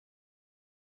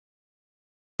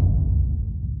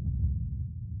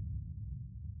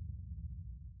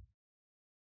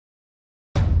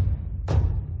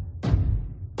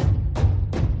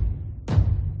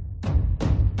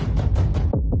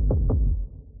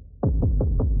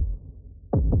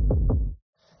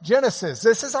Genesis.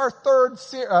 This is our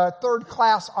third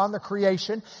class on the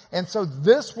creation. And so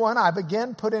this one I've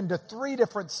again put into 3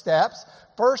 different steps.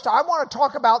 First, I want to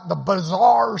talk about the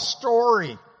bizarre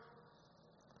story.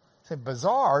 Say,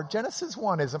 bizarre? Genesis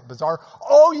 1 isn't bizarre.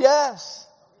 Oh, yes.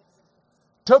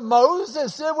 To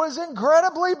Moses, it was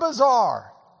incredibly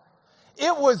bizarre.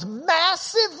 It was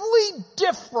massively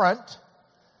different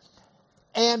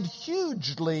and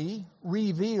hugely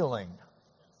revealing.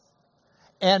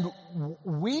 And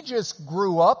we just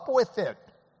grew up with it.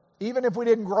 Even if we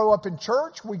didn't grow up in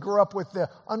church, we grew up with the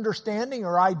understanding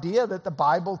or idea that the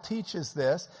Bible teaches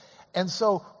this. And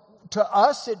so to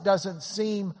us, it doesn't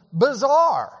seem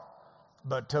bizarre.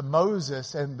 But to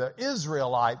Moses and the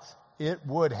Israelites, it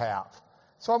would have.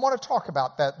 So I want to talk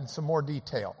about that in some more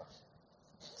detail.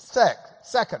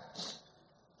 Second,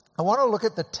 I want to look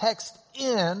at the text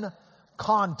in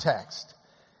context.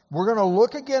 We're going to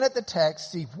look again at the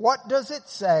text, see what does it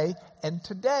say, and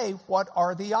today, what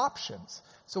are the options?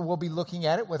 So we'll be looking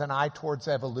at it with an eye towards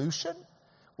evolution.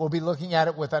 We'll be looking at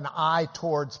it with an eye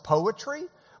towards poetry.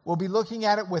 We'll be looking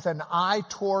at it with an eye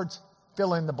towards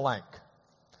fill in the blank.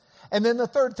 And then the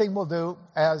third thing we'll do,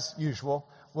 as usual,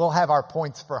 we'll have our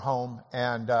points for home,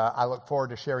 and I look forward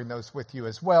to sharing those with you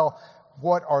as well.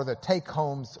 What are the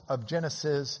take-homes of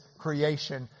Genesis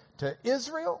creation to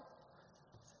Israel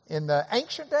in the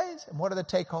ancient days, and what are the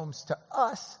take-homes to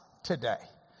us today?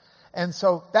 And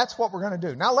so that's what we're going to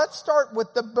do. Now let's start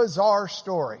with the bizarre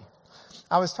story.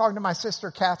 I was talking to my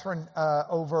sister Catherine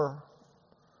over,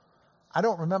 I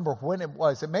don't remember when it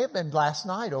was. It may have been last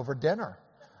night over dinner.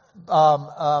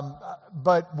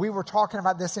 But we were talking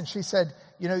about this, and she said,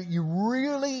 you know, you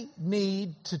really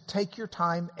need to take your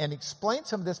time and explain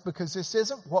some of this, because this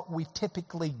isn't what we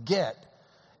typically get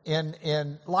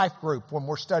in life group when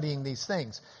we're studying these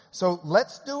things. So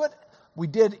let's do it. We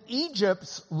did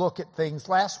Egypt's look at things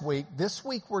last week. This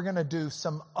week we're going to do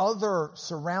some other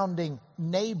surrounding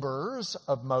neighbors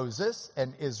of Moses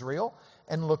and Israel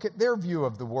and look at their view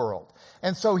of the world.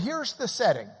 And so here's the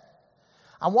setting.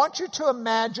 I want you to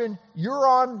imagine you're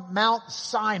on Mount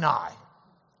Sinai.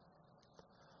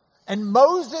 And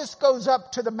Moses goes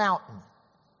up to the mountain.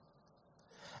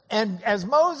 And as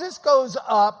Moses goes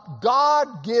up,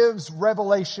 God gives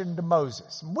revelation to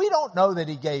Moses. We don't know that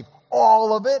he gave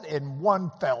all of it in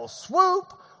one fell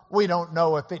swoop. We don't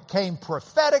know if it came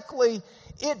prophetically.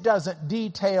 It doesn't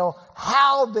detail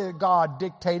how the God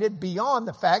dictated beyond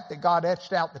the fact that God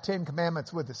etched out the 10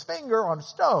 Commandments with his finger on a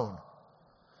stone.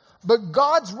 But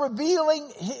God's revealing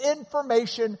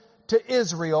information to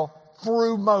Israel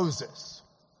through Moses.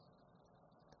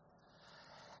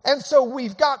 And so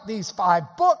we've got these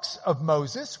 5 books of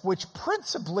Moses, which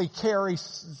principally carry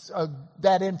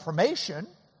that information.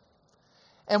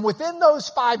 And within those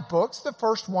 5 books, the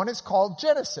first one is called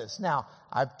Genesis. Now,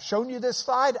 I've shown you this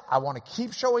slide. I want to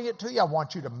keep showing it to you. I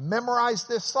want you to memorize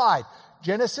this slide.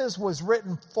 Genesis was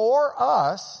written for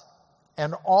us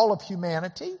and all of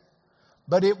humanity,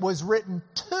 but it was written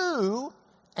to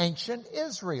ancient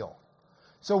Israel.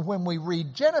 So when we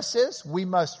read Genesis, we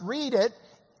must read it.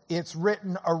 It's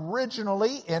written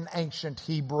originally in ancient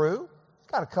Hebrew.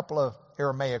 It's got a couple of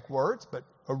Aramaic words, but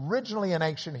originally in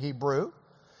ancient Hebrew.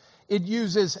 It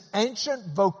uses ancient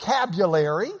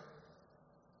vocabulary.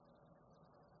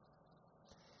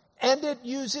 And it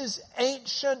uses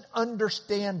ancient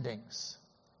understandings.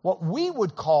 What we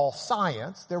would call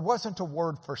science. There wasn't a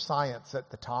word for science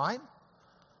at the time.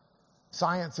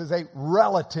 Science is a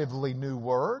relatively new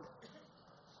word.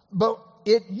 But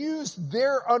it used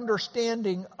their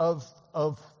understanding of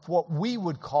what we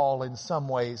would call in some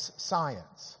ways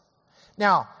science.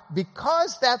 Now,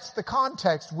 because that's the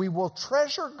context, we will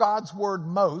treasure God's word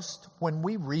most when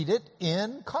we read it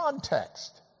in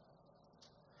context.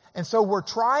 And so we're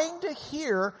trying to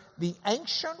hear the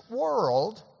ancient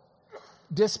world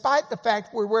despite the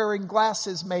fact we're wearing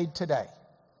glasses made today.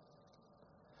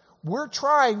 We're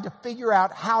trying to figure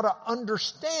out how to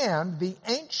understand the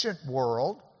ancient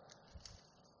world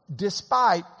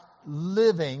despite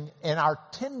living in our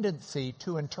tendency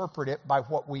to interpret it by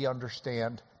what we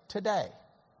understand today.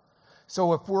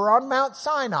 So if we're on Mount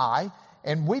Sinai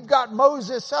and we've got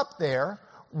Moses up there,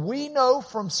 we know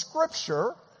from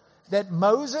Scripture that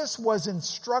Moses was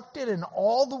instructed in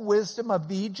all the wisdom of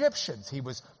the Egyptians. He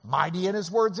was mighty in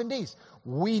his words and deeds.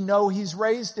 We know he's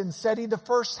raised in Seti the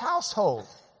first household.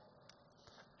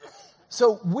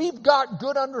 So we've got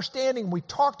good understanding. We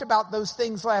talked about those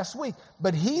things last week.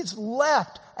 But he's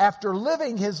left after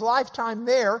living his lifetime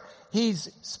there. He's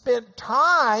spent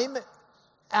time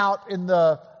out in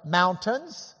the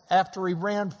mountains after he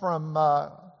ran from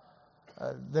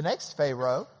the next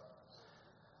Pharaoh.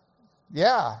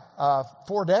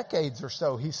 4 decades or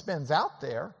so he spends out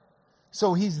there.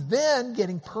 So he's then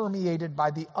getting permeated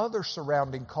by the other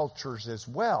surrounding cultures as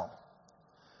well.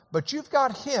 But you've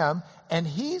got him, and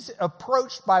he's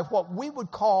approached by what we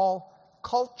would call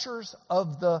cultures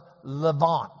of the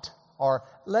Levant, or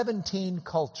Levantine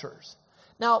cultures.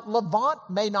 Now, Levant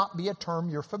may not be a term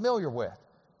you're familiar with.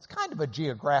 It's kind of a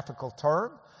geographical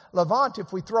term. Levant,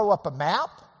 if we throw up a map,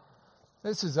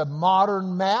 this is a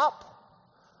modern map.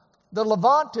 The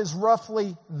Levant is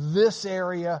roughly this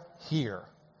area here.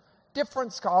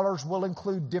 Different scholars will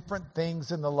include different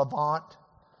things in the Levant,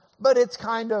 but it's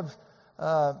kind of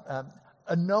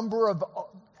a number of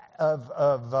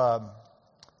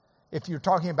if you're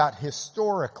talking about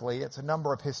historically, it's a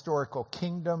number of historical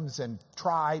kingdoms and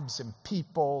tribes and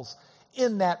peoples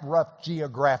in that rough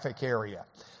geographic area.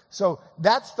 So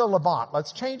that's the Levant.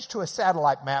 Let's change to a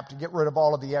satellite map to get rid of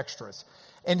all of the extras.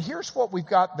 And here's what we've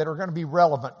got that are going to be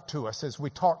relevant to us as we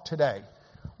talk today.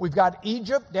 We've got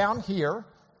Egypt down here.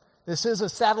 This is a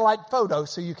satellite photo,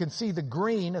 so you can see the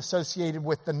green associated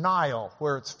with the Nile,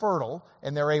 where it's fertile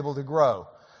and they're able to grow.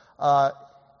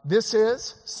 This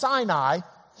is Sinai.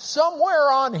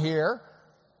 Somewhere on here,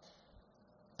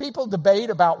 people debate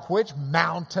about which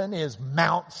mountain is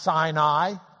Mount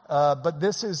Sinai, but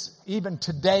this is even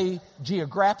today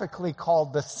geographically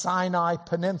called the Sinai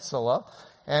Peninsula,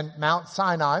 and Mount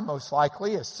Sinai most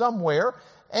likely is somewhere.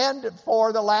 And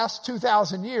for the last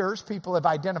 2,000 years, people have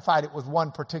identified it with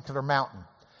one particular mountain.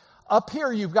 Up here,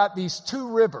 you've got these 2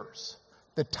 rivers.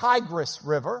 The Tigris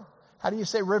River. How do you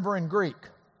say river in Greek?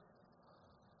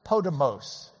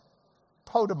 Podemos.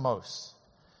 Podemos.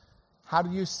 How do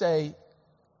you say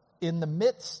in the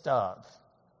midst of?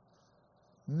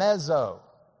 Meso.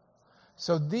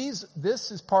 So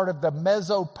this is part of the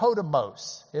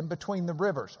Mesopotamos, in between the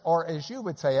rivers. Or as you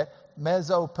would say it,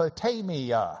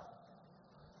 Mesopotamia.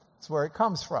 That's where it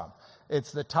comes from.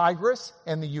 It's the Tigris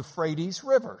and the Euphrates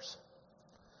rivers.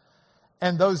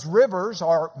 And those rivers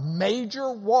are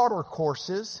major water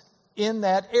courses in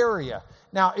that area.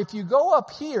 Now, if you go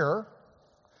up here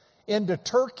into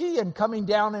Turkey and coming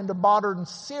down into modern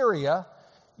Syria,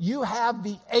 you have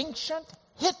the ancient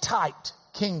Hittite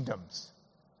kingdoms.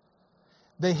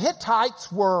 The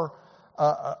Hittites were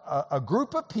a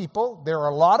group of people. There are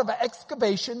a lot of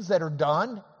excavations that are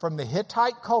done from the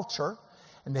Hittite culture.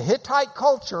 And the Hittite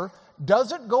culture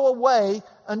doesn't go away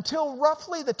until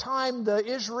roughly the time the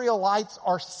Israelites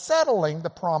are settling the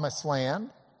Promised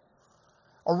Land.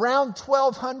 Around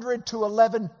 1200 to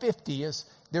 1150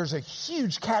 there's a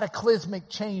huge cataclysmic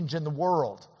change in the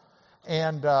world.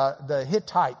 And the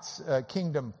Hittites'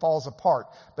 kingdom falls apart.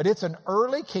 But it's an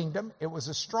early kingdom. It was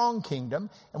a strong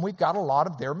kingdom. And we've got a lot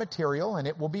of their material, and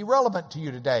it will be relevant to you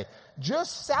today.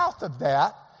 Just south of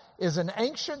that is an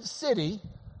ancient city,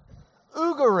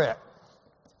 Ugarit.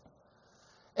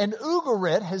 And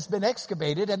Ugarit has been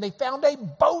excavated, and they found a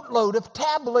boatload of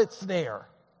tablets there.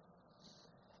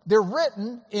 They're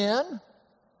written in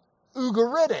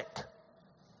Ugaritic.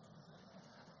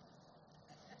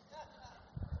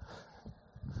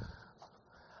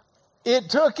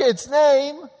 It took its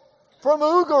name from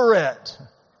Ugarit.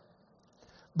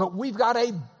 But we've got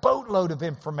a boatload of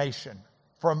information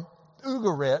from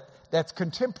Ugarit that's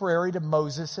contemporary to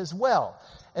Moses as well.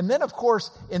 And then, of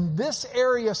course, in this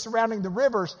area surrounding the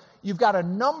rivers, you've got a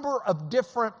number of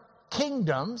different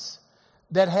kingdoms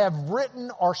that have written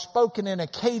or spoken in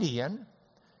Akkadian.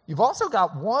 You've also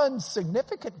got one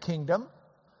significant kingdom,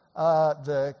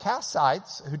 the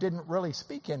Kassites, who didn't really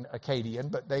speak in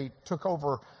Akkadian, but they took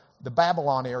over the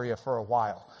Babylon area for a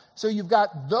while. So you've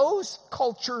got those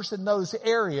cultures in those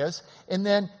areas, and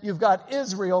then you've got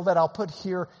Israel that I'll put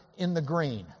here in the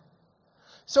green.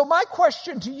 So my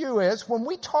question to you is, when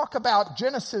we talk about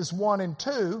Genesis 1 and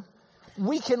 2,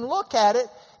 we can look at it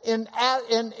in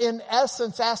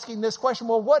essence asking this question,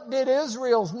 well, what did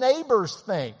Israel's neighbors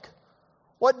think?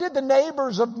 What did the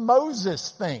neighbors of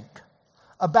Moses think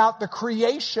about the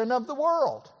creation of the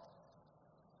world?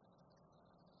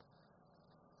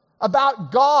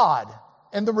 About God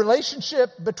and the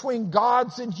relationship between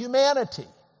gods and humanity?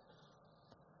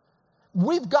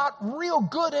 We've got real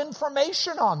good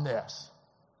information on this.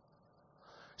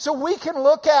 So we can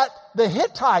look at the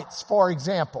Hittites, for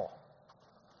example,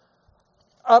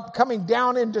 coming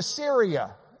down into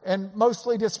Syria and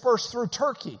mostly dispersed through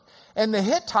Turkey. And the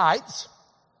Hittites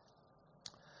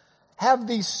have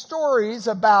these stories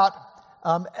about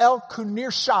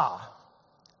El-Kunir-Shah.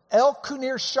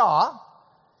 El-Kunir-Shah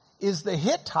is the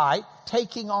Hittite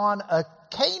taking on a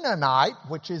Canaanite,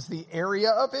 which is the area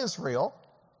of Israel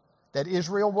that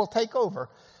Israel will take over.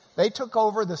 They took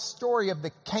over the story of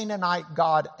the Canaanite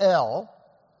god El.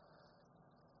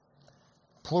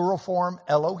 plural form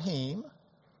Elohim,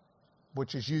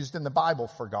 which is used in the Bible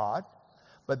for God.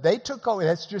 But they took over,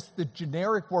 that's just the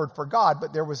generic word for God,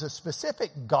 but there was a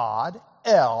specific God,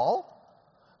 El,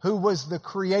 who was the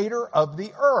creator of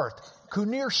the earth,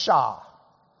 Kunersha.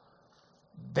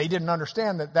 They didn't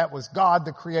understand that that was God,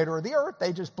 the creator of the earth.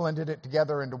 They just blended it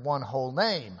together into one whole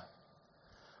name.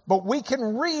 But we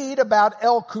can read about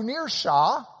El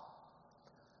Kunersha,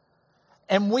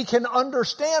 and we can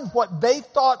understand what they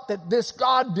thought that this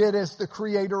God did as the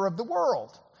creator of the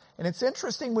world. And it's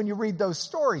interesting when you read those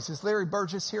stories. Is Larry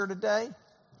Burgess here today?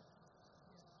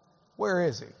 Where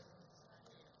is he?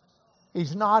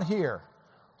 He's not here.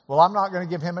 Well, I'm not going to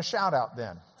give him a shout out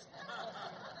then.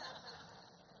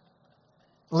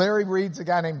 Larry reads a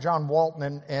guy named John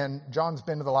Walton, and John's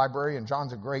been to the library, and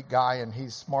John's a great guy, and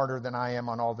he's smarter than I am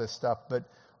on all this stuff. But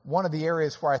one of the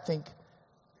areas where I think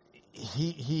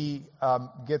he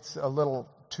gets a little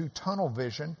too tunnel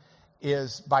vision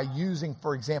is by using,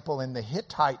 for example, in the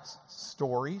Hittite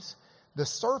stories, the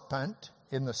serpent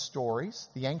in the stories,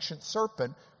 the ancient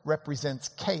serpent, represents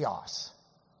chaos.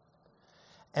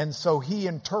 And so he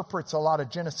interprets a lot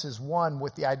of Genesis 1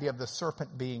 with the idea of the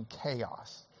serpent being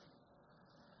chaos.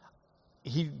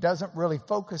 He doesn't really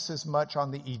focus as much on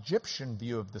the Egyptian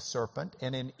view of the serpent.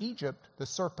 And in Egypt, the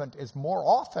serpent is more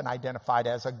often identified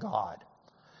as a god.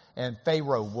 And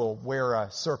Pharaoh will wear a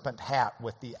serpent hat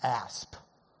with the asp.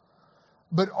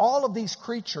 But all of these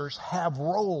creatures have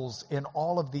roles in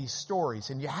all of these stories.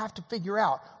 And you have to figure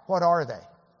out, what are they?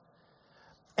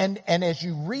 And as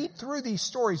you read through these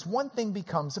stories, one thing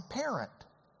becomes apparent.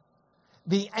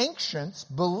 The ancients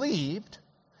believed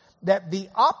that the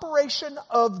operation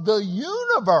of the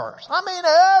universe, I mean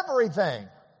everything,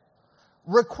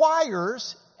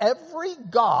 requires every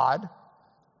god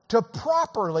to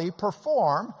properly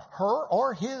perform her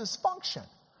or his function.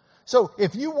 So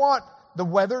if you want the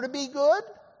weather to be good,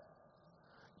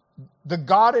 the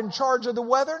god in charge of the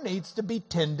weather needs to be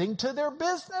tending to their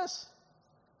business.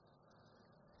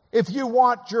 If you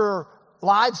want your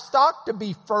livestock to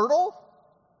be fertile,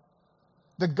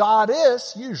 the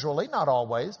goddess, usually, not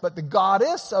always, but the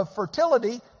goddess of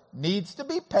fertility needs to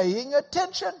be paying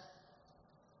attention.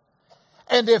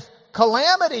 And if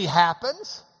calamity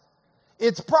happens,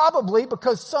 it's probably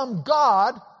because some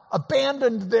god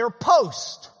abandoned their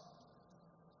post.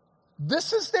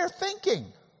 This is their thinking.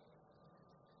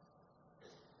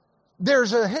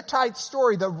 There's a Hittite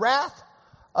story, the Wrath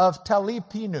of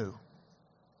Telepinu.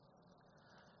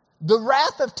 The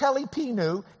Wrath of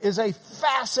Telepinu is a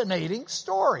fascinating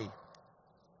story.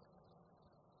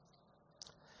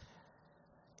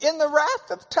 In the Wrath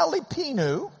of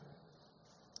Telepinu,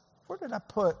 where did I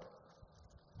put?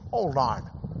 Hold on.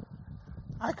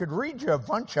 I could read you a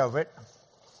bunch of it,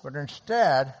 but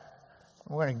instead,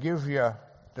 I'm going to give you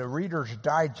the Reader's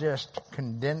Digest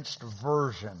condensed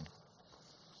version.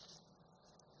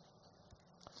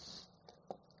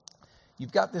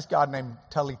 You've got this god named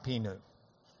Telepinu.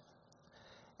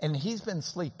 And he's been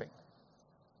sleeping.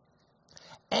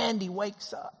 And he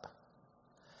wakes up.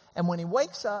 And when he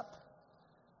wakes up,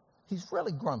 he's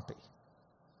really grumpy.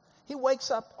 He wakes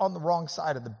up on the wrong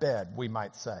side of the bed, we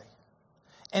might say.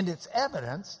 And it's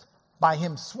evidenced by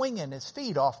him swinging his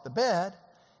feet off the bed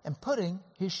and putting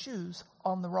his shoes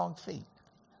on the wrong feet.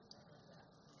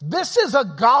 This is a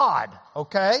god,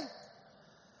 okay?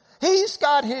 He's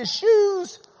got his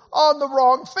shoes on the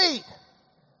wrong feet.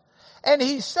 And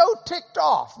he's so ticked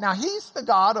off. Now, he's the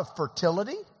god of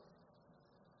fertility.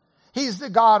 He's the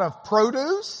god of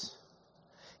produce.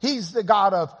 He's the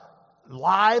god of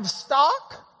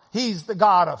livestock. He's the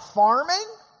god of farming.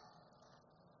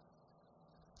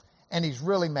 And he's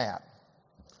really mad.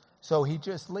 So he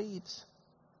just leaves.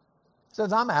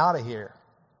 Says, I'm out of here.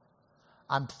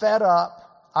 I'm fed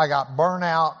up. I got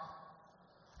burnout.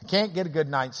 I can't get a good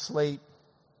night's sleep.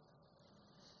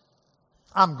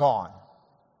 I'm gone.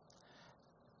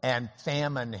 And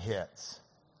famine hits.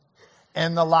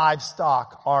 And the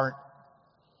livestock aren't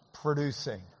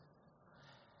producing.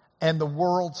 And the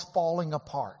world's falling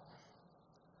apart.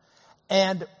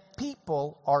 And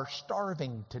people are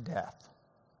starving to death.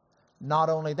 Not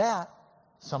only that,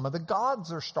 some of the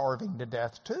gods are starving to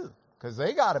death too, because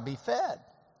they got to be fed.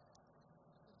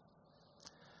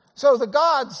 So the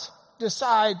gods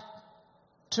decide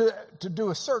to do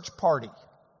a search party.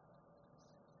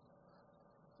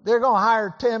 They're going to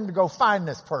hire Tim to go find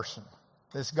this person,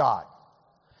 this god.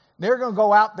 They're going to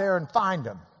go out there and find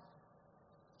him.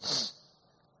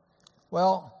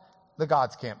 Well, the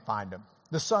gods can't find him.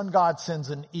 The sun god sends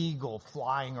an eagle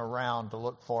flying around to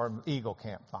look for him. The eagle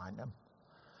can't find him.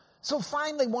 So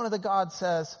finally one of the gods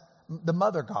says, the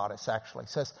mother goddess actually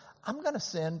says, I'm going to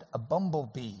send a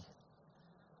bumblebee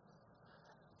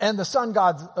And the sun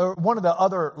god, or one of the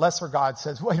other lesser gods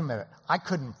says, wait a minute, I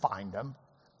couldn't find them.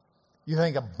 You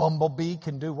think a bumblebee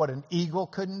can do what an eagle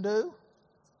couldn't do?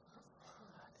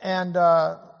 And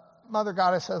Mother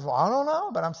Goddess says, well, I don't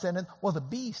know, but I'm sending. Well, the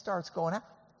bee starts going out,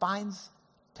 finds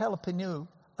Telepinu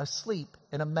asleep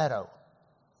in a meadow.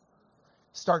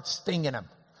 Starts stinging him.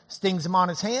 Stings him on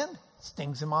his hand,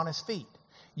 stings him on his feet.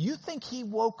 You think he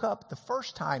woke up the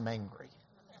first time angry?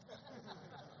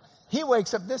 He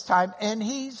wakes up this time and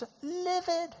he's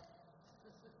livid.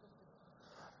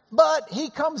 But he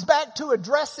comes back to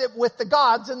address it with the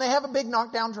gods and they have a big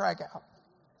knockdown drag out.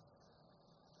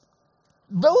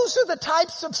 Those are the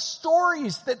types of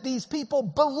stories that these people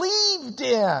believed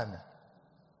in.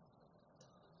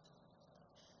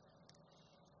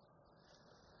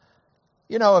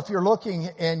 You know, if you're looking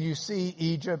and you see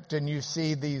Egypt and you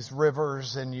see these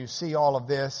rivers and you see all of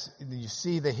this, you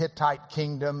see the Hittite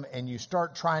kingdom and you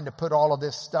start trying to put all of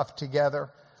this stuff together.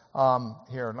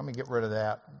 Here, let me get rid of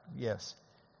that. Yes.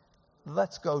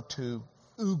 Let's go to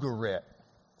Ugarit,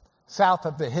 south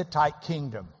of the Hittite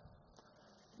kingdom,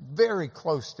 very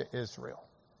close to Israel.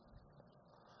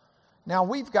 Now,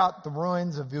 we've got the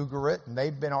ruins of Ugarit, and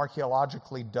they've been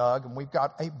archaeologically dug, and we've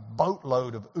got a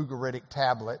boatload of Ugaritic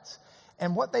tablets.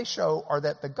 And what they show are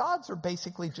that the gods are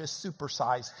basically just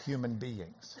supersized human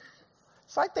beings.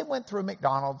 It's like they went through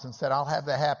McDonald's and said, I'll have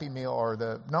the Happy Meal or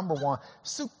the number one,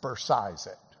 supersize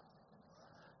it.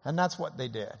 And that's what they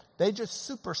did. They just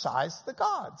supersized the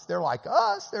gods. They're like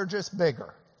us, they're just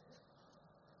bigger.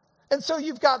 And so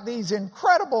you've got these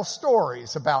incredible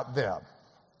stories about them.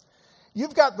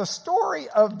 You've got the story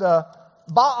of the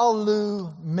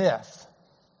Baalu myth.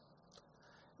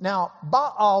 Now,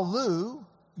 Baalu,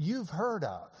 you've heard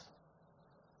of.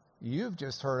 You've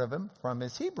just heard of him from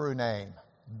his Hebrew name,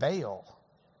 Baal.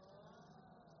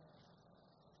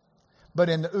 But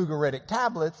in the Ugaritic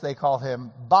tablets, they call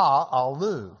him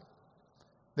Baalu.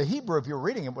 The Hebrew, if you're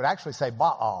reading it, would actually say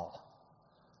Baal.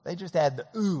 They just add the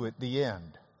U at the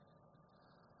end.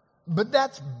 But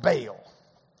that's Baal.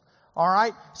 All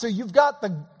right? So you've got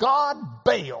the god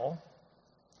Baal,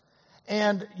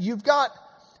 and you've got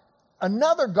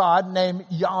another god named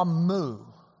Yamu.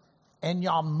 And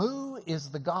Yamu is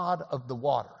the god of the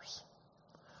waters.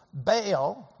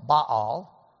 Baalu,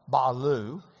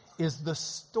 is the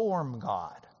storm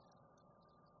god.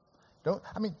 The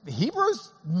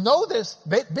Hebrews know this.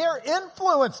 They're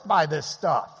influenced by this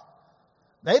stuff.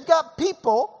 They've got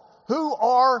people who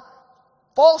are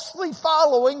falsely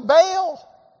following Baal.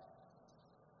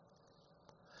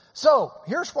 So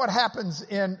here's what happens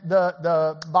in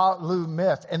the Baalu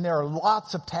myth, and there are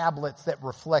lots of tablets that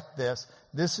reflect this.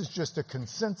 This is just a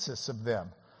consensus of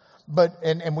them.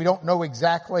 And we don't know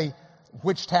exactly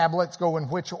which tablets go in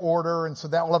which order, and so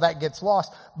that all of that gets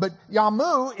lost. But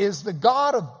Yamu is the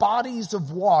god of bodies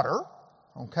of water,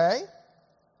 okay?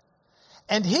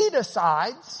 And he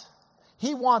decides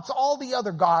he wants all the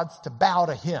other gods to bow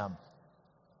to him.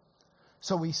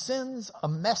 So he sends a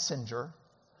messenger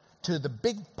to the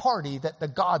big party that the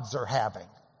gods are having.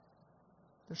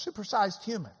 They're supersized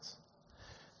humans.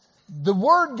 The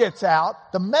word gets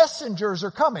out, the messengers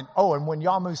are coming. Oh, and when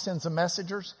Yamu sends the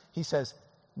messengers, he says,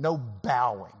 no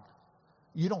bowing.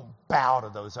 You don't bow to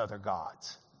those other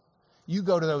gods. You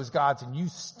go to those gods and you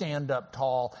stand up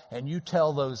tall and you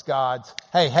tell those gods,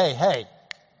 hey,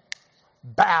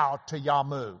 bow to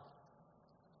Yamu.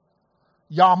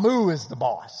 Yamu is the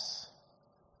boss.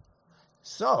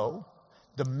 So,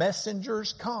 the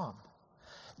messengers come.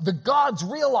 The gods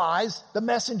realize the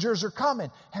messengers are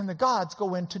coming, and the gods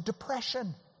go into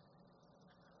depression.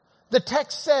 The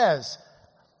text says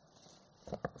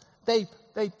they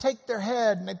take their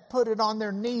head and they put it on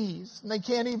their knees, and they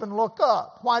can't even look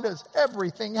up. Why does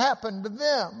everything happen to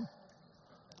them?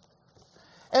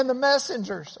 And the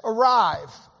messengers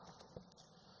arrive.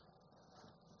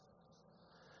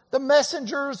 The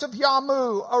messengers of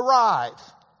Yamu arrive.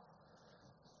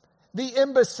 The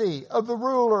embassy of the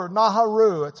ruler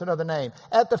Naharu, it's another name,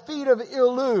 at the feet of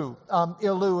Ilu.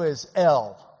 Ilu is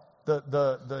El,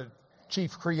 the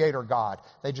chief creator god.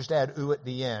 They just add U at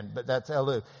the end, but that's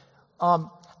Elu.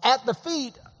 At the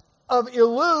feet of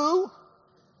Ilu,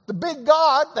 the big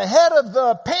god, the head of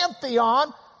the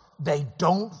pantheon, they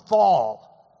don't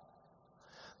fall.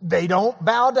 They don't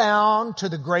bow down to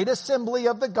the great assembly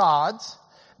of the gods.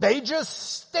 They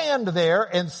just stand there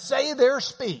and say their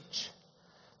speech.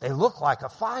 They look like a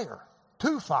fire,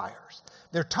 2 fires.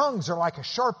 Their tongues are like a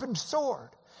sharpened sword.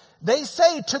 They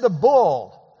say to the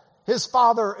bull, his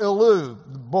father Ilu,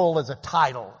 the bull is a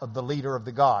title of the leader of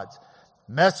the gods,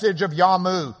 message of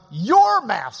Yamu, your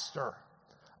master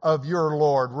of your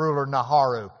lord, ruler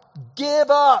Naharu, give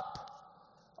up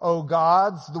O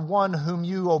gods, the one whom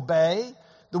you obey,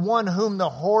 the one whom the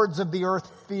hordes of the earth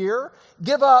fear.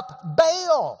 Give up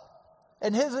Baal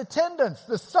and his attendants,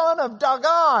 the son of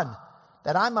Dagon,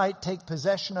 that I might take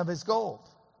possession of his gold.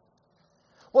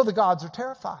 Well, the gods are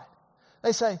terrified.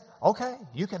 They say, okay,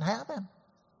 you can have him.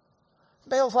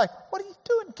 Baal's like, what are you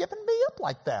doing giving me up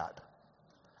like that?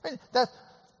 I mean, that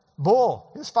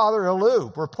Bull, his father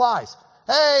Elu, replies,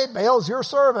 hey, Baal's your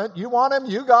servant. You want him,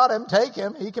 you got him, take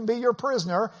him. He can be your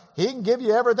prisoner. He can give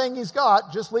you everything he's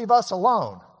got. Just leave us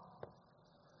alone.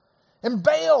 And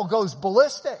Baal goes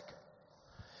ballistic.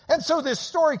 And so this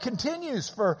story continues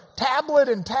for tablet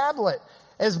and tablet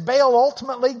as Baal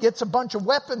ultimately gets a bunch of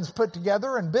weapons put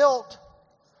together and built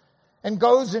and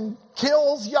goes and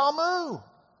kills Yamu.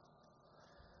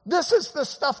 This is the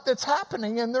stuff that's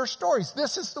happening in their stories.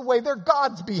 This is the way their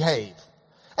gods behave.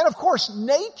 And of course,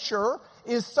 nature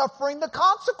is suffering the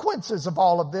consequences of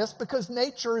all of this because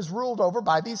nature is ruled over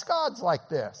by these gods like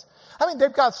this. I mean,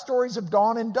 they've got stories of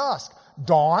dawn and dusk.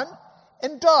 Dawn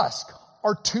and dusk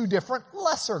are two different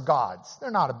lesser gods.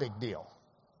 They're not a big deal.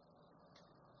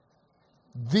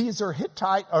 These are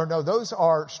those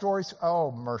are stories.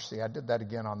 Oh, mercy. I did that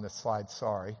again on this slide.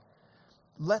 Sorry.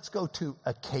 Let's go to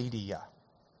Akkadia.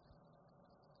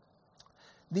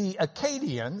 The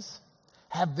Akkadians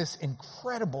have this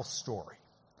incredible story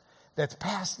that's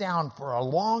passed down for a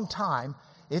long time.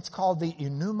 It's called the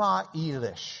Enuma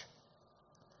Elish.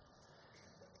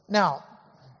 Now,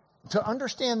 to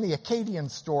understand the Akkadian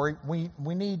story, we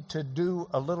need to do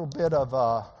a little bit of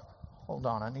hold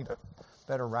on, I need a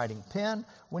better writing pen.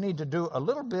 We need to do a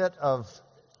little bit of,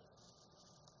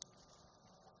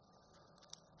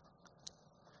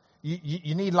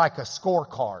 you need like a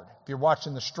scorecard. If you're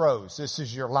watching the Stros, this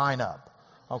is your lineup,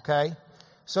 okay?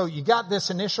 So you got this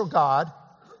initial god.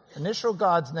 Initial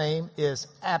god's name is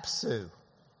Apsu,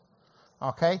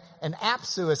 okay? And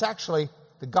Apsu is actually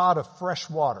the god of fresh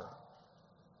water.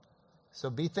 So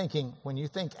be thinking, when you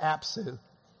think Apsu,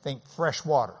 think fresh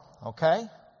water, okay?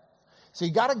 So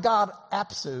you got a god,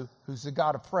 Apsu, who's the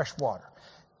god of fresh water.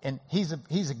 And he's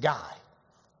a guy.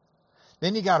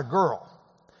 Then you got a girl.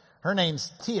 Her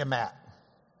name's Tiamat.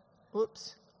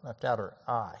 Oops, left out her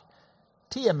I.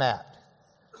 Tiamat.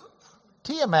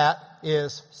 Tiamat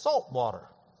is salt water.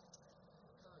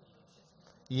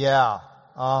 Yeah,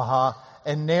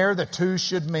 And there the two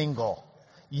should mingle.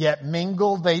 Yet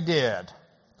mingle they did.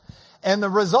 And the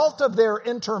result of their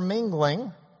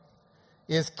intermingling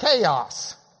is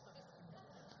chaos.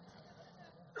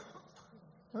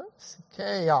 Oops,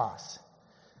 chaos.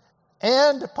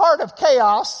 And part of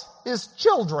chaos is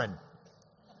children.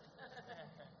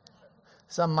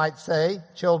 Some might say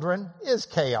children is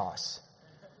chaos.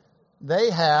 They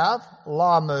have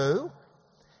Lamu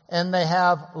and they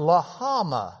have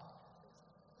Lahama.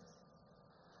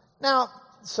 Now,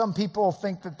 some people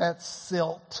think that that's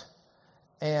silt.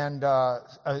 And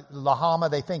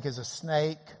Lahama they think is a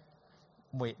snake.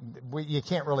 You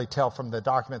can't really tell from the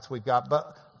documents we've got.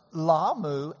 But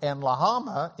Lamu and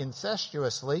Lahama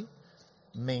incestuously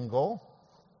mingle.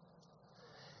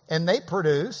 And they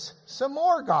produce some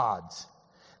more gods.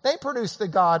 They produce the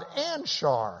god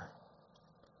Anshar.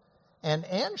 And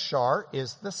Anshar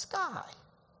is the sky.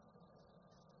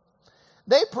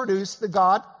 They produce the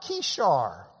god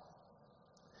Kishar.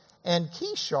 And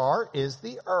Kishar is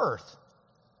the earth.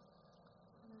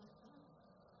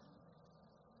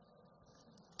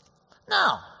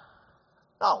 Now,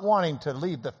 not wanting to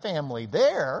leave the family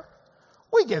there,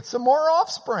 we get some more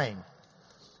offspring.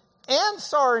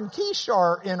 Ansar and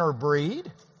Kishar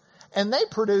interbreed, and they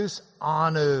produce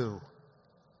Anu,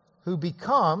 who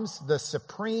becomes the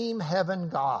supreme heaven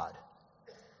god.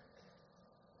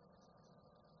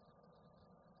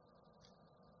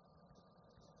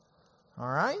 All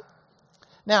right?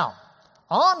 Now,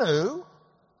 Anu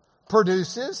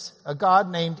produces a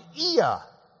god named Ea,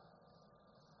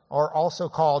 or also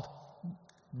called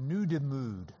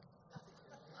Nudimud.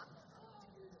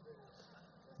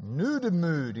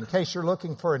 Nudimud, in case you're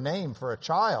looking for a name for a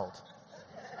child.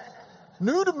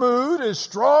 Nudimud is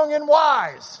strong and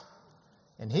wise.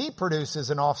 And he produces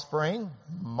an offspring,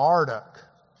 Marduk.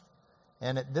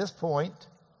 And at this point,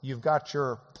 you've got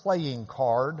your playing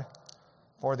card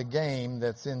for the game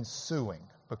that's ensuing.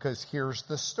 Because here's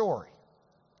the story.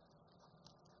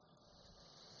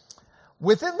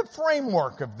 Within the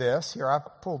framework of this, here,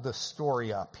 I've pulled this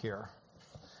story up here.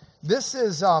 This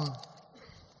is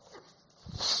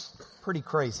pretty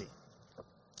crazy.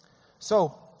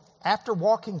 So, after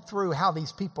walking through how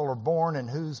these people are born and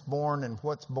who's born and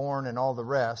what's born and all the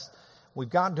rest, we've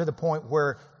gotten to the point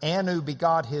where Anu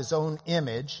begot his own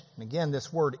image. And again,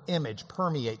 this word image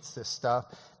permeates this stuff.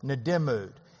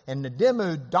 Nadimud. And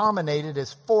Nidimu dominated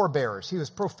his forebears. He was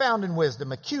profound in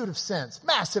wisdom, acute of sense,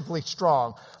 massively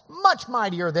strong, much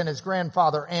mightier than his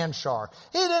grandfather Anshar.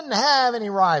 He didn't have any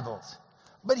rivals.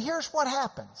 But here's what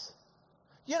happens.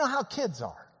 You know how kids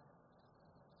are.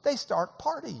 They start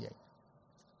partying.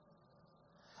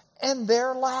 And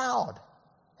they're loud.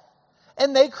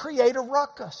 And they create a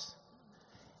ruckus.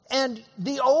 And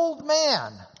the old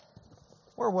man,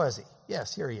 where was he?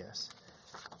 Yes, here he is.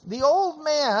 The old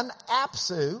man,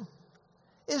 Apsu,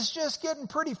 is just getting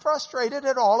pretty frustrated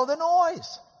at all of the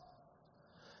noise.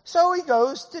 So he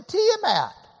goes to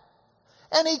Tiamat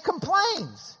and he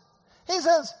complains. He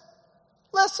says,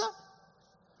 listen,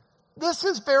 this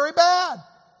is very bad.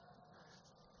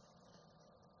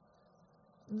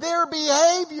 Their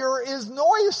behavior is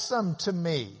noisome to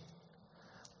me.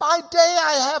 By day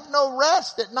I have no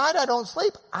rest. At night I don't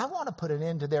sleep. I want to put an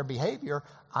end to their behavior.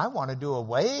 I want to do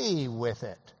away with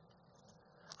it.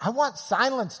 I want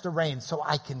silence to reign so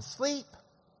I can sleep.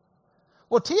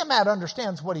 Well, Tiamat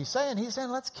understands what he's saying. He's saying,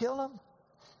 let's kill him.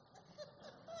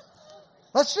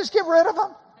 Let's just get rid of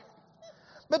him.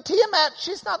 But Tiamat,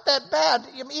 she's not that bad.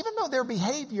 Even though their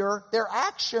behavior, their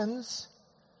actions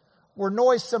were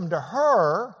noisome to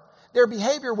her, their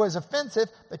behavior was offensive,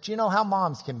 but you know how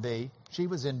moms can be. She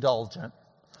was indulgent.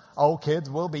 Oh, kids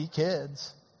will be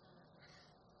kids.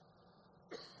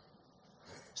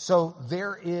 So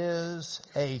there is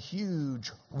a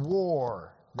huge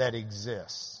war that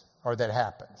exists, or that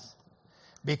happens,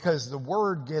 because the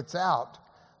word gets out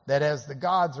that as the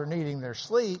gods are needing their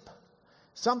sleep,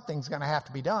 something's going to have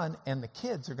to be done, and the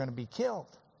kids are going to be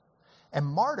killed. And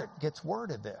Marduk gets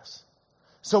word of this.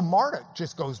 So Marduk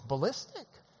just goes ballistic.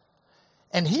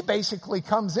 And he basically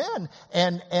comes in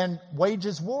and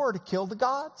wages war to kill the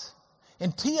gods.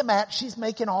 And Tiamat, she's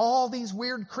making all these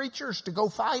weird creatures to go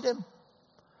fight him.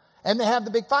 And they have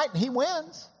the big fight, and he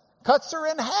wins. Cuts her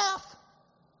in half.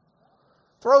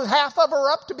 Throws half of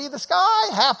her up to be the sky,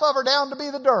 half of her down to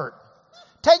be the dirt.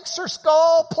 Takes her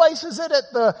skull, places it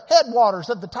at the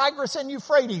headwaters of the Tigris and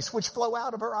Euphrates, which flow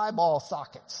out of her eyeball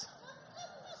sockets.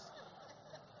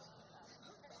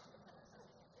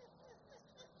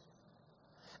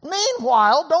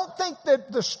 Meanwhile, don't think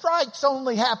that the strikes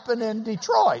only happen in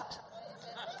Detroit.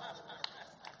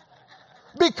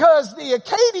 Because the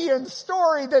Akkadian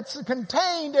story that's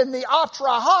contained in the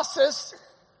Atrahasis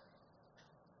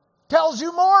tells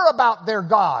you more about their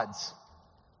gods.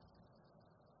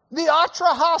 The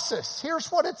Atrahasis,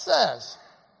 here's what it says.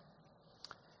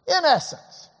 In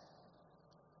essence,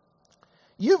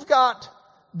 you've got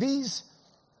these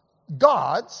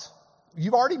gods,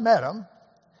 you've already met them,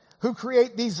 who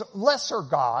create these lesser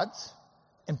gods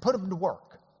and put them to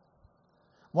work.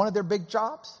 One of their big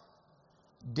jobs?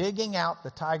 Digging out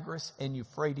the Tigris and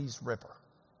Euphrates River.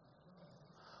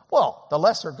 Well, the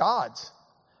lesser gods,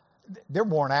 they're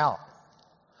worn out.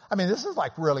 I mean, this is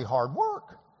like really hard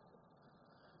work.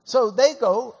 So they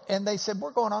go and they said,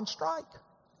 we're going on strike.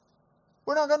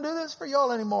 We're not going to do this for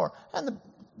y'all anymore. And the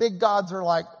big gods are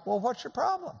like, well, what's your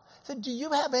problem? I said, do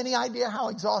you have any idea how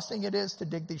exhausting it is to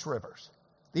dig these rivers?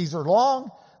 These are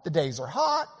long. The days are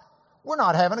hot. We're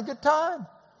not having a good time.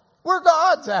 We're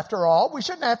gods, after all. We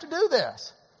shouldn't have to do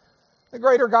this. The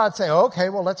greater gods say, okay,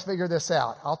 well, let's figure this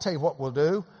out. I'll tell you what we'll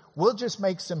do. We'll just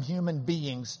make some human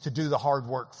beings to do the hard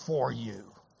work for you.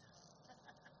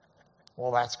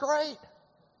 Well, that's great.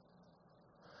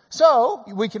 So,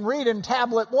 we can read in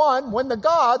tablet 1, when the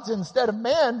gods, instead of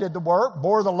men, did the work,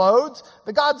 bore the loads,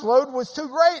 the gods' load was too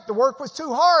great, the work was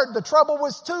too hard, the trouble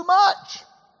was too much.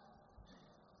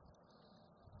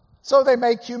 So they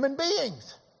make human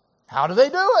beings. How do they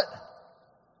do it?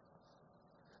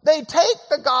 They take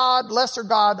the god, lesser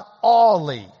god,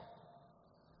 Oli,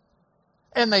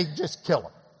 and they just kill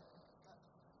him.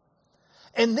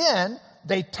 And then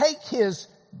they take his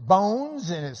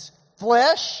bones and his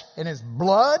flesh and his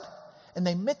blood, and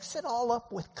they mix it all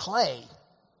up with clay.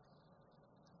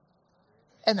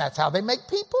 And that's how they make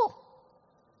people.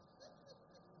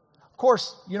 Of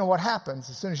course, you know what happens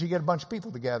as soon as you get a bunch of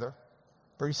people together.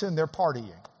 Pretty soon they're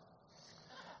partying.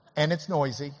 And it's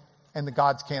noisy, and the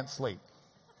gods can't sleep.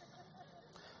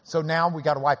 So now we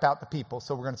got to wipe out the people,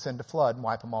 so we're going to send a flood and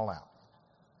wipe them all out.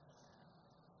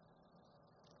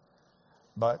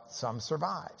 But some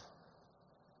survive.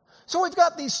 So we've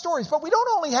got these stories, but we don't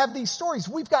only have these stories,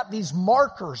 we've got these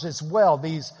markers as well,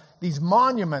 these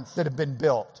monuments that have been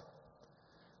built.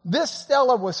 This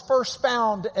stela was first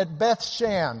found at Beth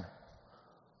Shan,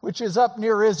 which is up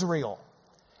near Israel.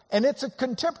 And it's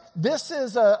this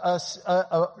is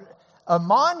a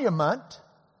monument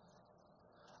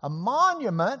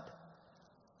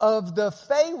of the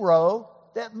Pharaoh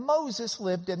that Moses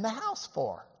lived in the house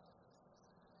for.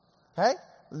 Okay?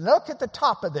 Look at the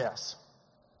top of this.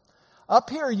 Up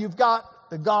here you've got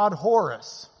the god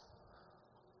Horus.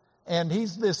 And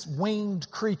he's this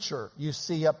winged creature you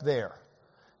see up there.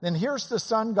 Then here's the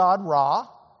sun god Ra.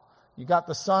 You got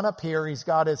the sun up here. He's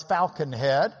got his falcon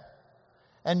head.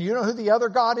 And you know who the other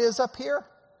god is up here?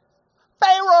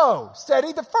 Pharaoh,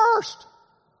 Seti the first.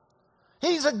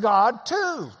 He's a god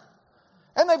too.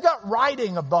 And they've got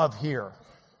writing above here.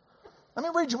 Let me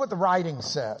read you what the writing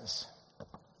says.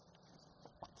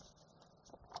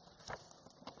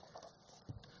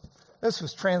 This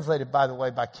was translated, by the way,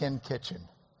 by Ken Kitchen.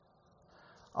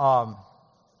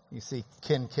 You see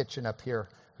Ken Kitchen up here,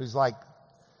 who's like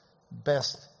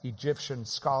best Egyptian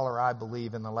scholar, I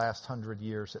believe, in the last 100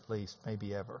 years at least,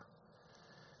 maybe ever.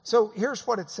 So here's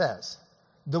what it says.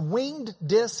 The winged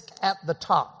disc at the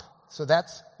top. So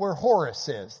that's where Horus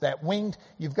is. That winged,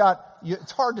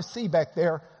 it's hard to see back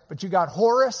there, but you got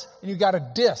Horus and you got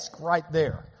a disc right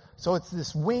there. So it's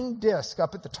this winged disc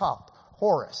up at the top,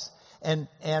 Horus. And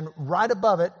right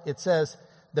above it, it says,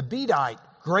 the Bedite,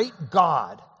 great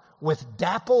God, with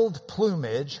dappled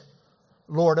plumage,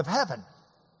 Lord of heaven.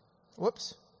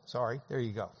 Whoops, sorry, there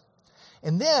you go.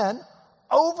 And then,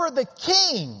 over the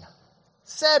king,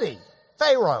 Seti,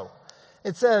 Pharaoh,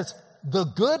 it says, the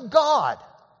good God,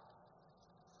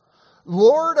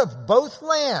 Lord of both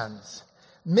lands,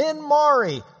 Min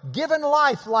Mari, given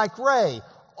life like Ray,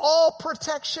 all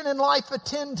protection and life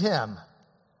attend him.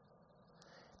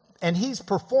 And he's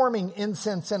performing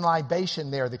incense and libation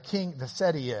there, the king, the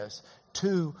Seti is,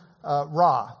 to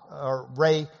Ra, or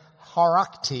Re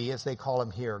Harakti, as they call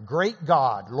him here. Great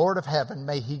God, Lord of heaven,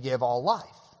 may he give all life.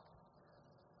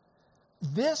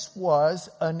 This was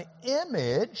an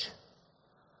image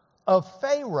of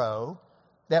Pharaoh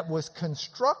that was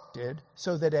constructed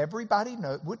so that everybody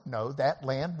would know that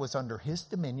land was under his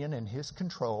dominion and his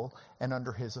control and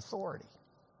under his authority.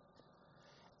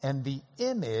 And the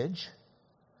image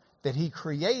that he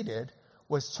created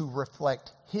was to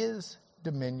reflect his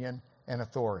dominion and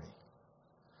authority.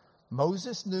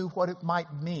 Moses knew what it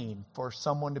might mean for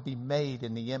someone to be made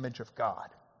in the image of God.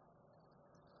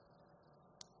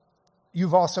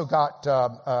 You've also got,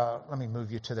 let me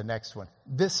move you to the next one.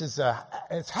 This is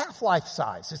it's half-life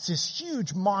size. It's this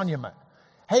huge monument.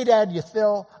 Hadad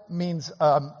Yathil means,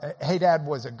 Hadad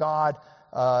was a god.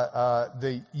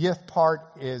 The Yith part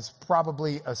is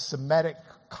probably a Semitic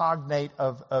cognate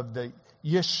of the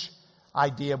Yish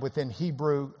idea within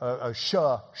Hebrew,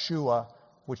 Shua,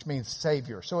 which means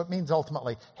Savior. So it means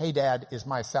ultimately, Hadad is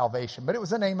my salvation. But it was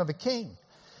the name of a king.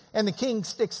 And the king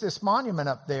sticks this monument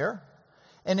up there.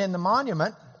 And in the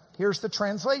monument, here's the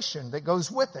translation that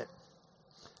goes with it.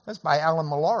 That's by Alan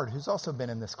Millard, who's also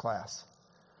been in this class.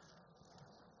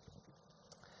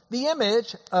 The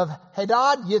image of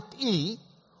Hadad Yithi,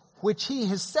 which he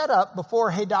has set up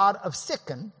before Hadad of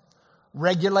Sikon,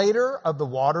 regulator of the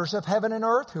waters of heaven and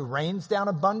earth, who rains down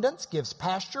abundance, gives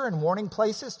pasture and warning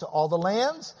places to all the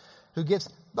lands,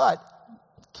 but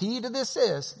key to this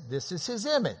is his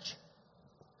image.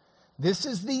 This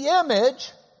is the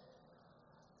image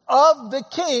of the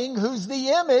king who's the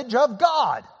image of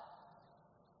God.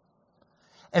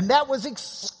 And that was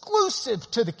exclusive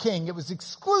to the king. It was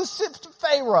exclusive to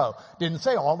Pharaoh. Didn't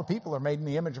say all the people are made in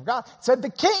the image of God. It said the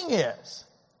king is.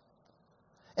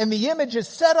 And the image is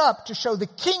set up to show the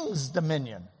king's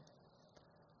dominion.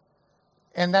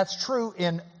 And that's true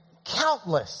in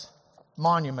countless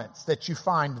monuments that you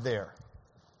find there.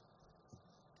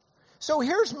 So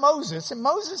here's Moses, and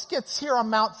Moses gets here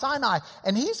on Mount Sinai,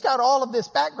 and he's got all of this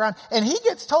background, and he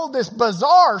gets told this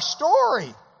bizarre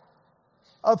story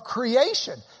of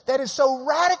creation that is so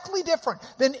radically different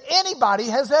than anybody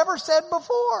has ever said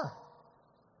before.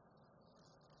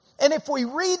 And if we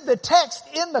read the text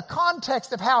in the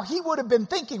context of how he would have been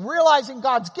thinking, realizing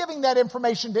God's giving that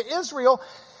information to Israel,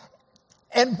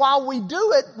 and while we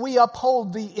do it, we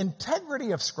uphold the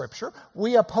integrity of Scripture,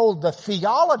 we uphold the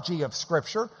theology of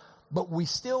Scripture, but we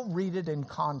still read it in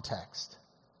context.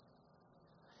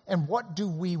 And what do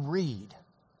we read?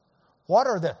 What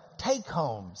are the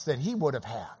take-homes that he would have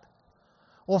had?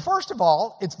 Well, first of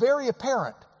all, it's very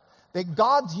apparent that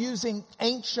God's using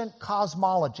ancient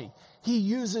cosmology. He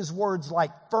uses words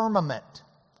like firmament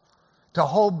to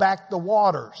hold back the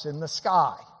waters in the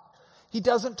sky. He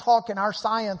doesn't talk in our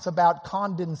science about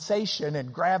condensation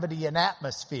and gravity and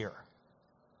atmosphere,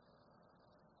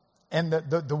 and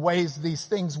the ways these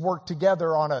things work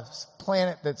together on a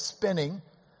planet that's spinning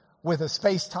with a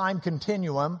space-time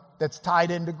continuum that's tied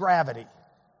into gravity.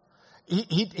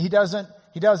 He doesn't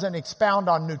expound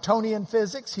on Newtonian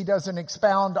physics. He doesn't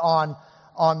expound on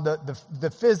the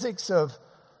physics of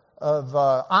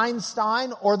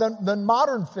Einstein or the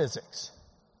modern physics.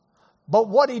 But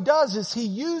what he does is he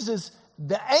uses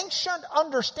the ancient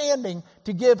understanding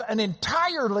to give an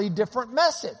entirely different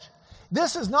message.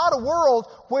 This is not a world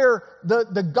where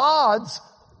the gods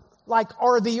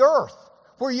are the earth,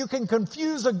 where you can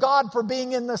confuse a god for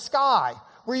being in the sky,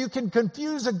 where you can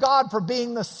confuse a god for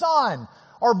being the sun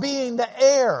or being the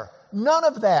air. None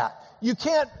of that. You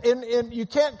can't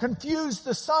confuse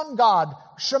the sun god,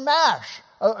 Shamash,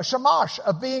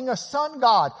 of being a sun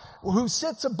god who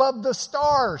sits above the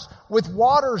stars with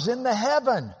waters in the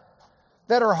heaven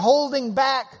that are held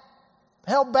back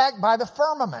by the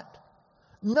firmament.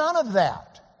 None of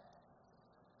that.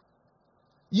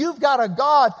 You've got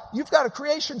a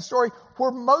creation story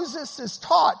where Moses is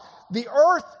taught the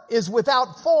earth is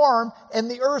without form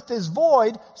and the earth is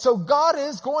void, so God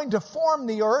is going to form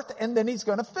the earth and then he's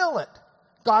going to fill it.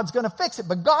 God's going to fix it,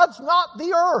 but God's not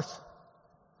the earth.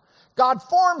 God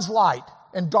forms light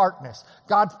and darkness.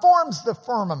 God forms the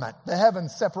firmament, the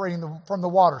heavens separating from the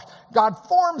waters. God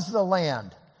forms the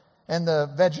land and the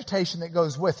vegetation that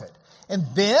goes with it. And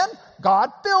then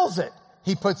God fills it.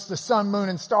 He puts the sun, moon,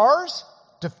 and stars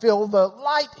to fill the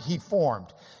light he formed.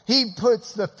 He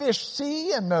puts the fish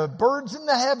sea and the birds in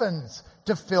the heavens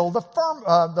to fill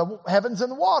the heavens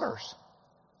and the waters.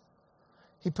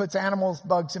 He puts animals,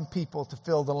 bugs, and people to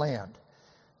fill the land.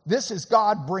 This is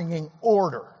God bringing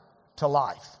order to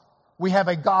life. We have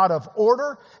a God of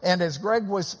order, and as Greg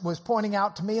was pointing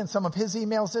out to me in some of his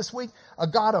emails this week, a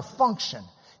God of function.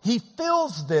 He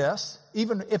fills this,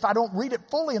 even if I don't read it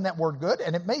fully in that word good,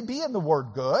 and it may be in the word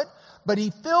good, but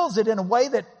he fills it in a way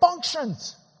that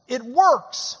functions. It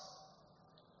works.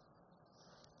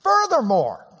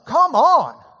 Furthermore, come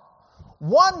on.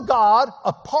 One God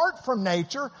apart from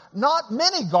nature, not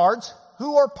many gods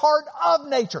who are part of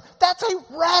nature. That's a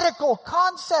radical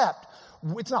concept.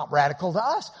 It's not radical to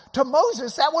us. To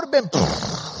Moses, that would have been...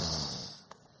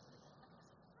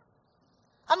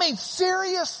 I mean,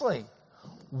 seriously.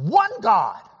 One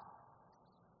God.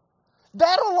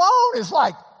 That alone is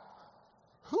like,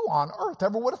 who on earth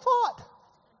ever would have thought?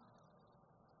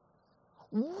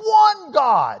 One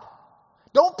God.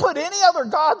 Don't put any other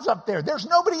gods up there. There's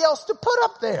nobody else to put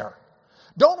up there.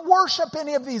 Don't worship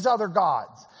any of these other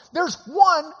gods. There's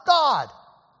one God.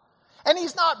 And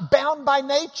he's not bound by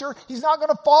nature. He's not going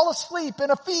to fall asleep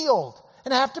in a field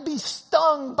and have to be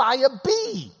stung by a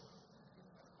bee.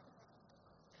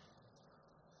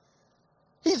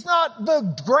 He's not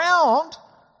the ground.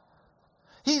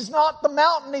 He's not the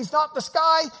mountain. He's not the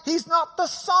sky. He's not the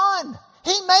sun.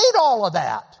 He made all of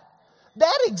that.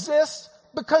 That exists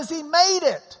because he made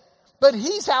it. But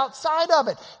he's outside of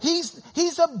it.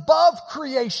 He's above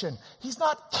creation. He's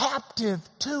not captive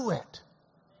to it.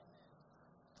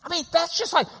 I mean, that's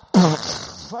just like,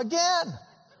 again.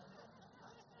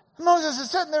 Moses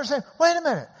is sitting there saying, wait a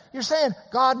minute. You're saying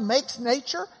God makes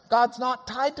nature? God's not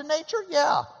tied to nature?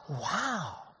 Yeah.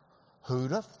 Wow.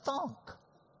 Who'd have thunk?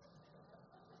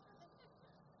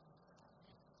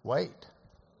 Wait.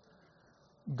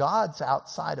 God's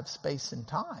outside of space and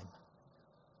time.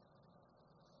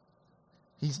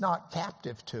 He's not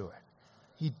captive to it.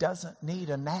 He doesn't need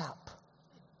a nap.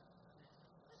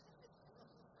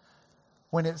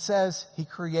 When it says he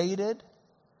created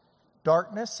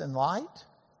darkness and light,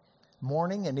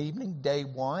 morning and evening, day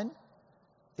one,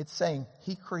 it's saying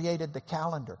he created the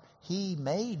calendar. He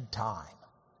made time.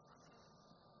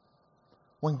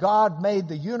 When God made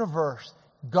the universe,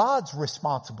 God's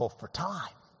responsible for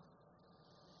time.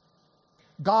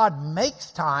 God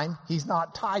makes time. He's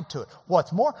not tied to it.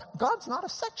 What's more, God's not a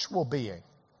sexual being.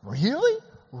 Really?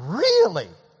 Really?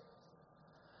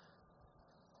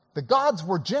 The gods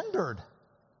were gendered.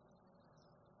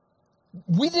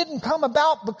 We didn't come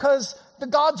about because the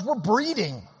gods were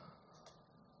breeding.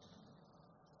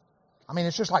 I mean,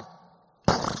 it's just like...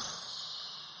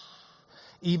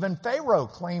 Even Pharaoh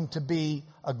claimed to be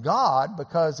a god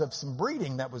because of some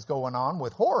breeding that was going on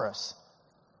with Horus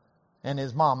and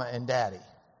his mama and daddy.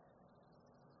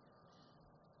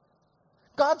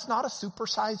 God's not a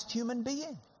supersized human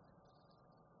being.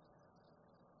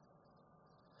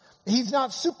 He's not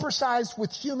supersized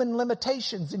with human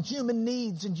limitations and human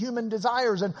needs and human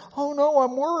desires and, oh no,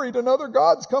 I'm worried another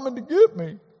God's coming to get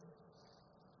me.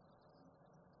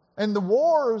 And the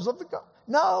wars of the God.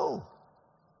 No.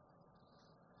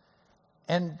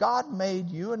 And God made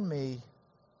you and me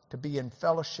to be in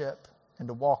fellowship and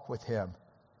to walk with him,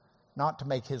 not to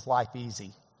make his life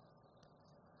easy.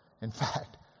 In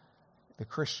fact, the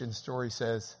Christian story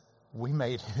says we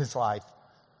made his life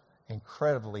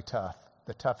incredibly tough,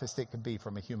 the toughest it could be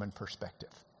from a human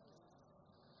perspective.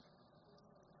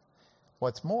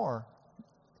 What's more,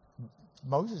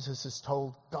 Moses is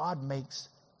told God makes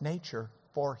nature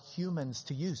for humans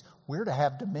to use. We're to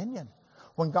have dominion.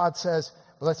 When God says,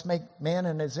 let's make man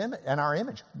in his image, in our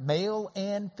image, male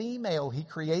and female, he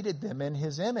created them in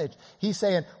his image. He's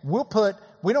saying, we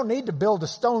don't need to build a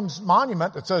stone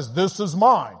monument that says, this is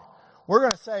mine. We're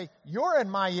going to say, you're in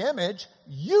my image,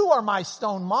 you are my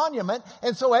stone monument,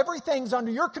 and so everything's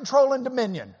under your control and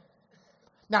dominion.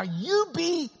 Now you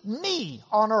be me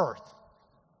on earth.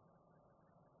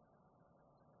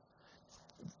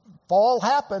 Fall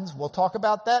happens, we'll talk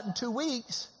about that in 2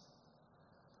 weeks.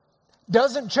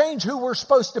 Doesn't change who we're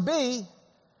supposed to be,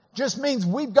 just means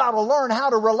we've got to learn how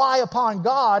to rely upon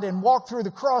God and walk through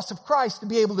the cross of Christ to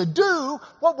be able to do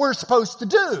what we're supposed to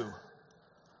do.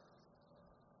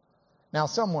 Now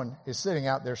someone is sitting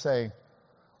out there saying,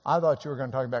 I thought you were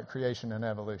going to talk about creation and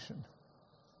evolution.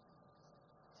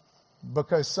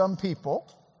 Because some people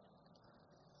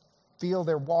feel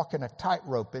they're walking a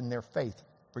tightrope in their faith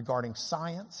regarding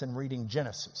science and reading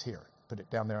Genesis. Here, put it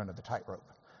down there under the tightrope.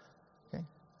 Okay?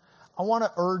 I want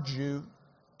to urge you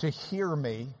to hear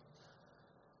me,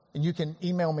 and you can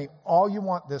email me all you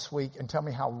want this week and tell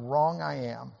me how wrong I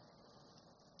am.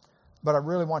 But I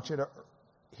really want you to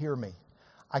hear me.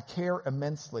 I care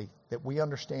immensely that we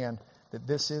understand that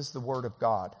this is the Word of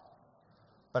God.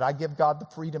 But I give God the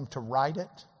freedom to write it,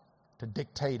 to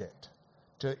dictate it,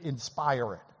 to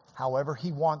inspire it, however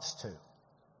He wants to.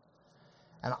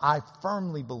 And I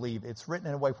firmly believe it's written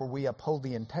in a way where we uphold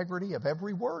the integrity of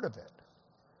every word of it.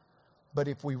 But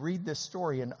if we read this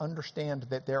story and understand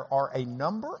that there are a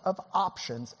number of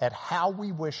options at how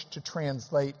we wish to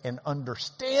translate and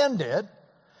understand it,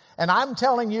 and I'm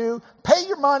telling you, pay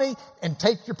your money and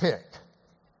take your pick.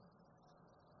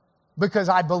 Because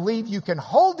I believe you can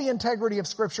hold the integrity of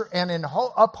Scripture and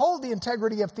uphold the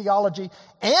integrity of theology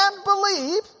and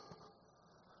believe,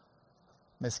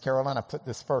 Miss Carolyn, I put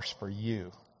this first for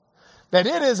you, that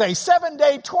it is a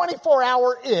 7-day,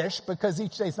 24-hour-ish, because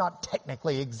each day is not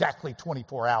technically exactly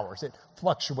 24 hours. It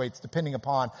fluctuates depending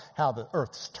upon how the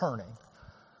earth's turning.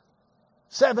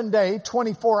 7-day,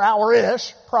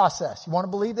 24-hour-ish process. You want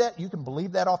to believe that? You can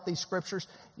believe that off these Scriptures,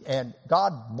 and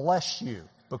God bless you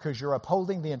because you're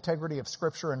upholding the integrity of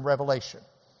Scripture and revelation.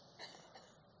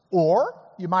 Or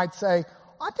you might say,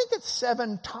 I think it's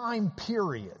 7 time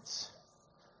periods.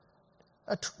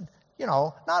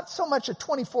 Not so much a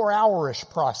 24-hour-ish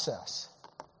process.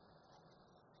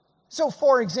 So,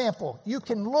 for example, you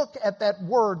can look at that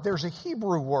word. There's a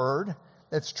Hebrew word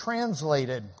that's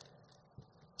translated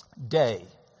day.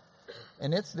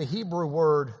 And it's the Hebrew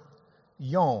word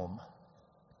yom.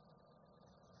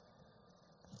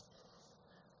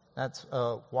 That's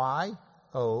Y-O-M,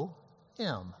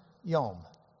 yom.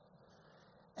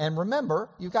 And remember,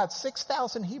 you've got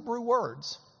 6,000 Hebrew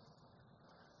words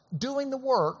doing the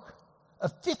work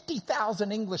of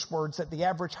 50,000 English words that the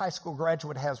average high school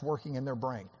graduate has working in their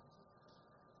brain.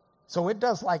 So it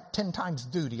does like 10 times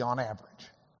duty on average.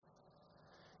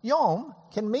 Yom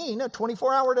can mean a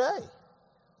 24-hour day.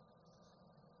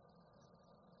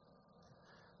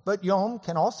 But yom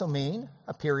can also mean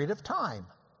a period of time.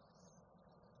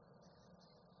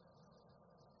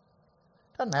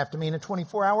 Doesn't have to mean a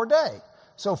 24-hour day.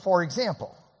 So, for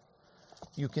example,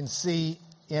 you can see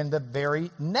in the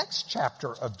very next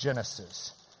chapter of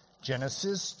Genesis,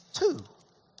 Genesis 2.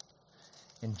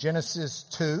 In Genesis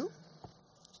 2,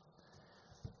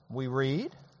 we read,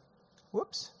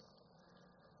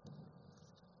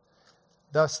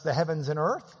 thus the heavens and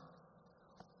earth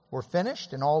were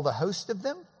finished, and all the host of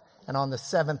them. And on the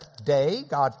 7th day,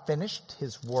 God finished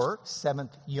His work,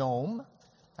 7th Yom.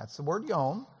 That's the word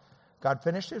Yom. God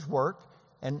finished His work,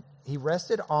 and He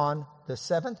rested on the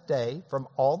 7th day from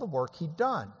all the work He'd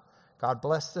done. God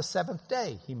blessed the 7th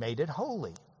day. He made it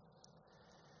holy.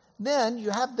 Then you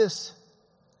have this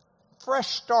fresh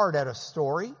start at a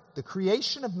story, the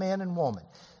creation of man and woman.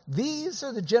 These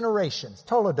are the generations,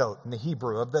 Toledot in the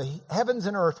Hebrew, of the heavens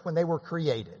and earth when they were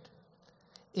created.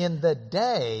 In the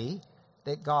day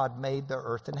that God made the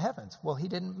earth and heavens. Well, He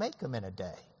didn't make them in a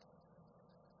day.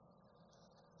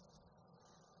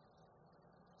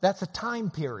 That's a time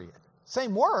period.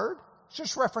 Same word, it's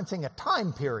just referencing a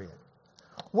time period.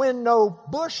 When no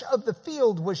bush of the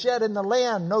field was yet in the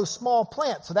land, no small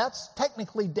plant. So that's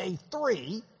technically day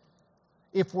 3,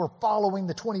 if we're following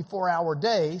the 24-hour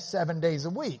day, 7 days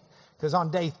a week. Because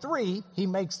on day 3, He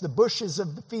makes the bushes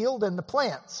of the field and the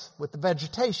plants with the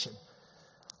vegetation.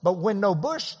 But when no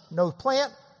bush, no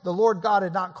plant, the Lord God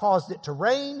had not caused it to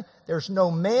rain. There's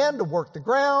no man to work the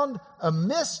ground. A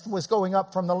mist was going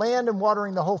up from the land and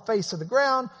watering the whole face of the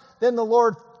ground. Then the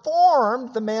Lord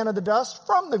formed the man of the dust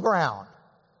from the ground.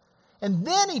 And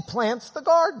then He plants the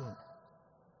garden.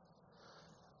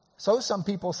 So some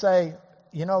people say,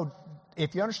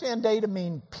 if you understand day to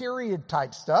mean period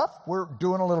type stuff, we're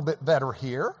doing a little bit better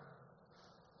here.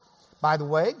 By the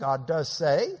way, God does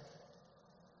say,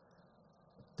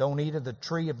 don't eat of the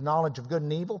tree of knowledge of good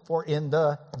and evil, for in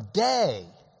the day,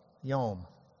 Yom,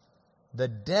 the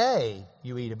day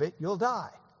you eat of it, you'll die.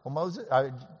 Well,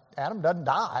 Adam doesn't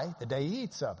die the day he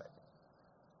eats of it.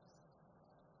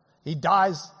 He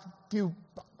dies a few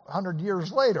hundred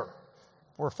years later,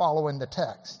 if we're following the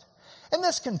text. And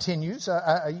this continues.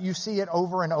 You see it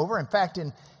over and over. In fact,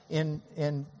 in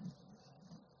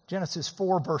Genesis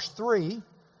 4, verse 3,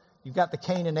 you've got the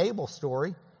Cain and Abel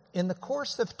story. In the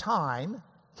course of time,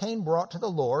 Cain brought to the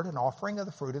Lord an offering of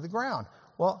the fruit of the ground.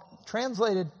 Well,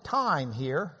 translated time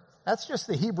here, that's just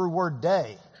the Hebrew word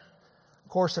day.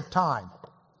 Course of time.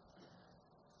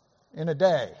 In a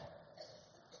day.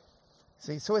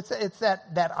 See, so it's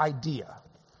that idea.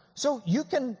 So you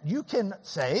can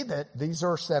say that these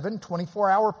are 7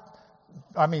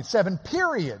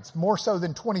 periods, more so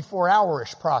than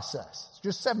 24-hour-ish process. It's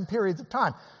just 7 periods of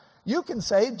time. You can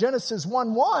say Genesis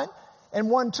 1:1 and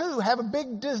 1:2 have a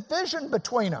big division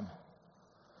between them.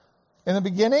 In the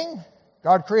beginning,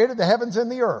 God created the heavens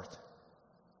and the earth.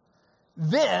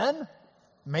 Then,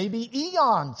 maybe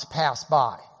eons pass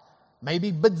by.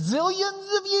 Maybe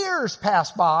bazillions of years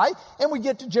pass by, and we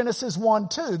get to Genesis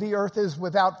 1:2. The earth is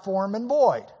without form and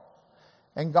void.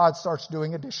 And God starts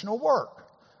doing additional work.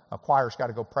 A choir's got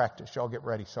to go practice. Y'all get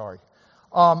ready, sorry.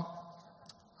 And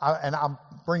I'm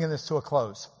bringing this to a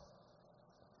close.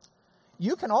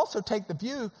 You can also take the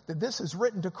view that this is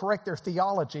written to correct their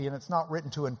theology and it's not written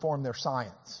to inform their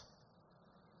science.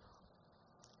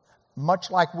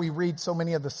 Much like we read so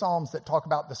many of the Psalms that talk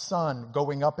about the sun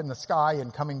going up in the sky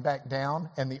and coming back down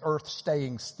and the earth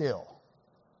staying still.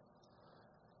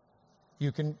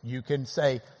 You can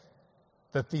say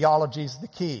the theology is the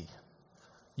key.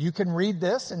 You can read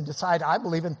this and decide, I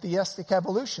believe in theistic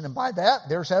evolution. And by that,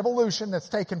 there's evolution that's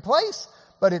taken place,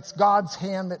 but it's God's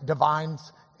hand that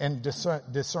divines and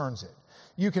discerns it.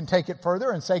 You can take it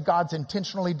further and say God's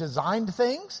intentionally designed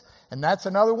things. And that's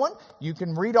another one. You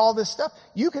can read all this stuff.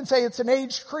 You can say it's an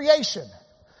aged creation.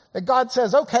 That God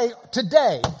says, okay,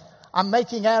 today I'm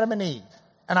making Adam and Eve.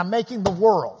 And I'm making the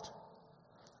world.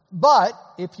 But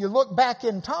if you look back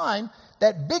in time,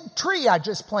 that big tree I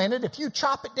just planted, if you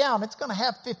chop it down, it's going to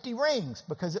have 50 rings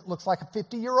because it looks like a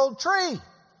 50-year-old tree.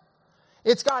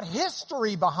 It's got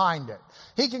history behind it.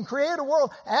 He can create a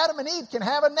world. Adam and Eve can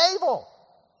have a navel.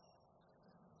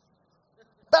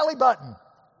 Belly button.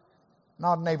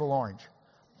 Not a navel orange.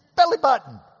 Belly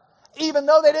button. Even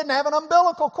though they didn't have an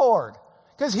umbilical cord.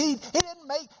 Because he didn't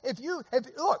make,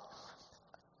 look,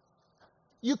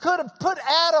 you could have put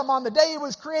Adam on the day he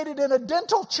was created in a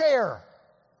dental chair.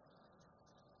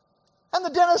 And the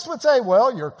dentist would say,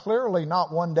 well, you're clearly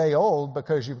not 1 day old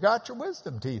because you've got your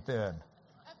wisdom teeth in.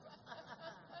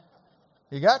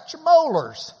 You got your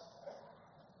molars.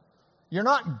 You're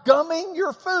not gumming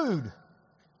your food.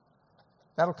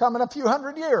 That'll come in a few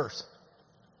hundred years.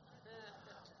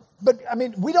 But,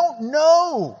 we don't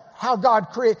know how God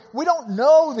created. We don't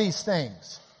know these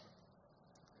things.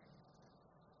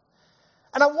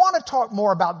 And I want to talk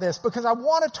more about this because I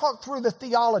want to talk through the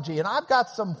theology. And I've got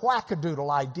some wackadoodle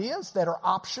ideas that are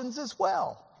options as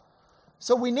well.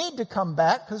 So we need to come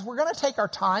back because we're going to take our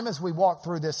time as we walk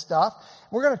through this stuff.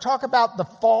 We're going to talk about the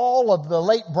fall of the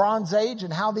late Bronze Age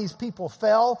and how these people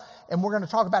fell. And we're going to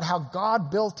talk about how God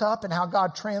built up and how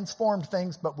God transformed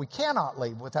things. But we cannot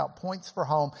leave without points for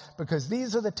home because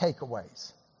these are the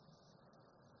takeaways.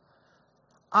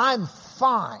 I'm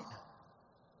fine.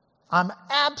 I'm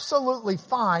absolutely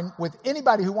fine with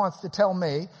anybody who wants to tell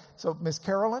me. So, Miss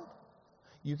Carolyn,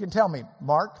 you can tell me,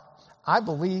 Mark, I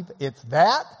believe it's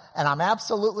that. And I'm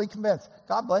absolutely convinced.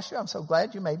 God bless you. I'm so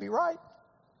glad you may be right.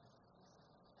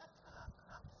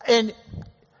 And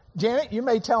Janet, you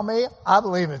may tell me, I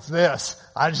believe it's this.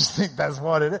 I just think that's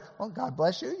what it is. Well, God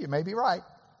bless you. You may be right.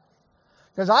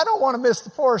 Because I don't want to miss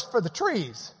the forest for the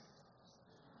trees.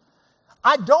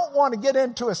 I don't want to get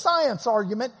into a science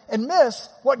argument and miss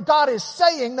what God is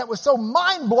saying that was so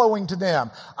mind-blowing to them.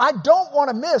 I don't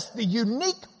want to miss the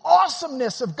unique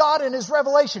awesomeness of God in His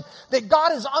revelation. That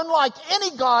God is unlike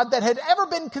any God that had ever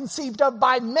been conceived of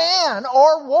by man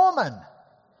or woman.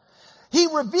 He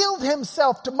revealed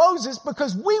Himself to Moses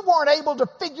because we weren't able to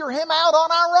figure Him out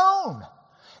on our own.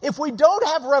 If we don't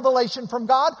have revelation from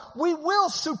God, we will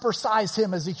supersize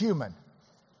Him as a human.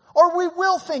 Or we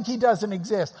will think He doesn't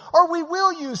exist. Or we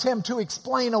will use Him to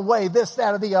explain away this,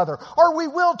 that, or the other. Or we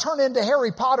will turn into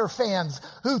Harry Potter fans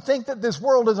who think that this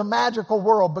world is a magical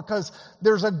world because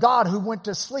there's a God who went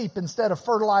to sleep instead of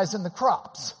fertilizing the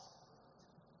crops.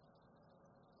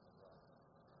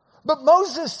 But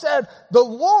Moses said, the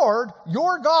Lord,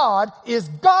 your God, is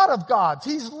God of gods.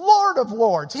 He's Lord of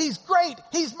lords. He's great.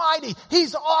 He's mighty.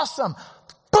 He's awesome.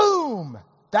 Boom!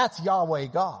 That's Yahweh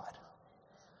God.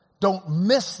 Don't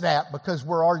miss that because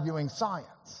we're arguing science.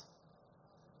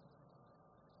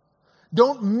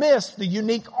 Don't miss the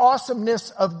unique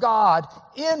awesomeness of God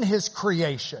in His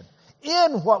creation,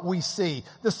 in what we see.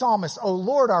 The psalmist, O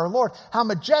Lord, our Lord, how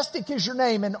majestic is your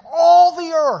name in all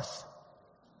the earth.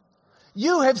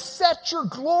 You have set your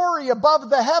glory above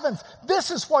the heavens.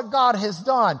 This is what God has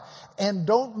done. And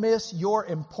don't miss your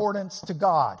importance to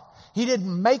God. He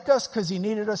didn't make us because He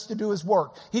needed us to do His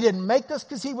work. He didn't make us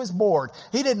because He was bored.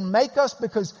 He didn't make us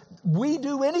because we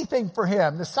do anything for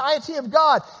Him. The society of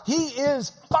God, He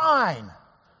is fine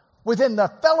within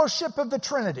the fellowship of the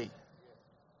Trinity.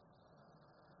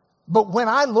 But when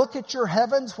I look at your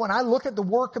heavens, when I look at the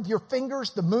work of your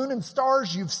fingers, the moon and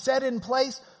stars you've set in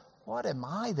place, what am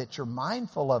I that you're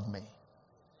mindful of me?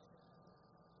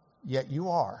 Yet you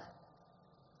are.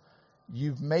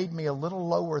 You've made me a little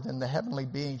lower than the heavenly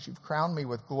beings. You've crowned me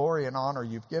with glory and honor.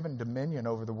 You've given dominion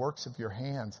over the works of your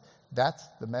hands. That's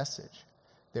the message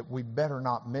that we better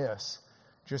not miss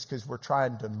just because we're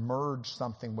trying to merge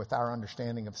something with our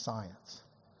understanding of science.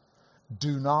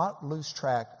 Do not lose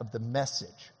track of the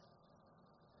message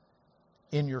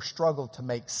in your struggle to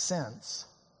make sense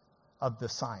of the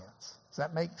science. Does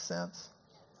that make sense?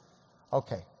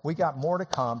 Okay, we got more to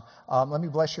come. Let me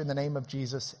bless you in the name of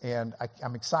Jesus, and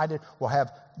I'm excited. We'll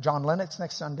have John Lennox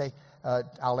next Sunday.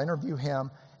 I'll interview him,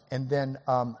 and then,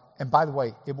 and by the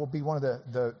way, it will be one of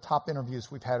the top interviews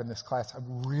we've had in this class. I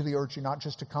really urge you not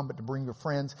just to come, but to bring your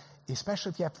friends,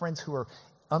 especially if you have friends who are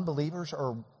unbelievers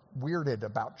or weirded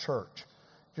about church.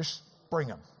 Just bring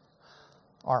them.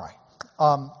 All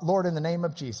right. Lord, in the name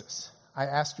of Jesus, I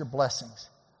ask your blessings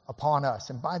upon us.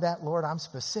 And by that, Lord, I'm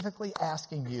specifically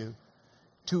asking you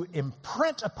to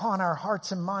imprint upon our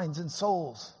hearts and minds and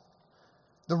souls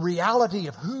the reality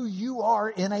of who you are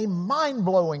in a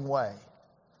mind-blowing way.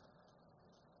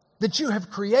 That you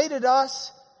have created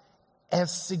us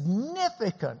as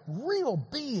significant, real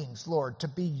beings, Lord, to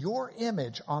be your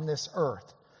image on this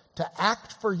earth, to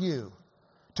act for you,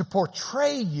 to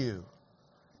portray you,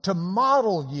 to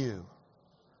model you.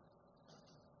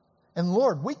 And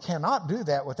Lord, we cannot do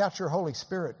that without your Holy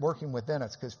Spirit working within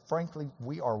us because frankly,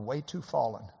 we are way too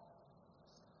fallen.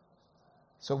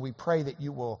 So we pray that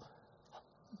you will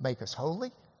make us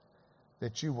holy,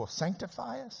 that you will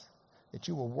sanctify us, that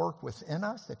you will work within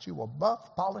us, that you will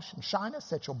buff, polish, and shine us,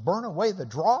 that you'll burn away the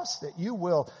dross, that you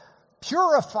will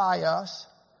purify us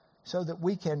so that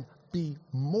we can be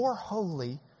more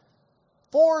holy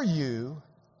for you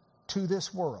to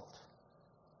this world.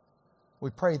 We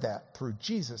pray that through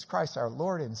Jesus Christ, our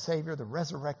Lord and Savior, the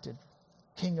resurrected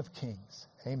King of Kings.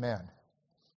 Amen.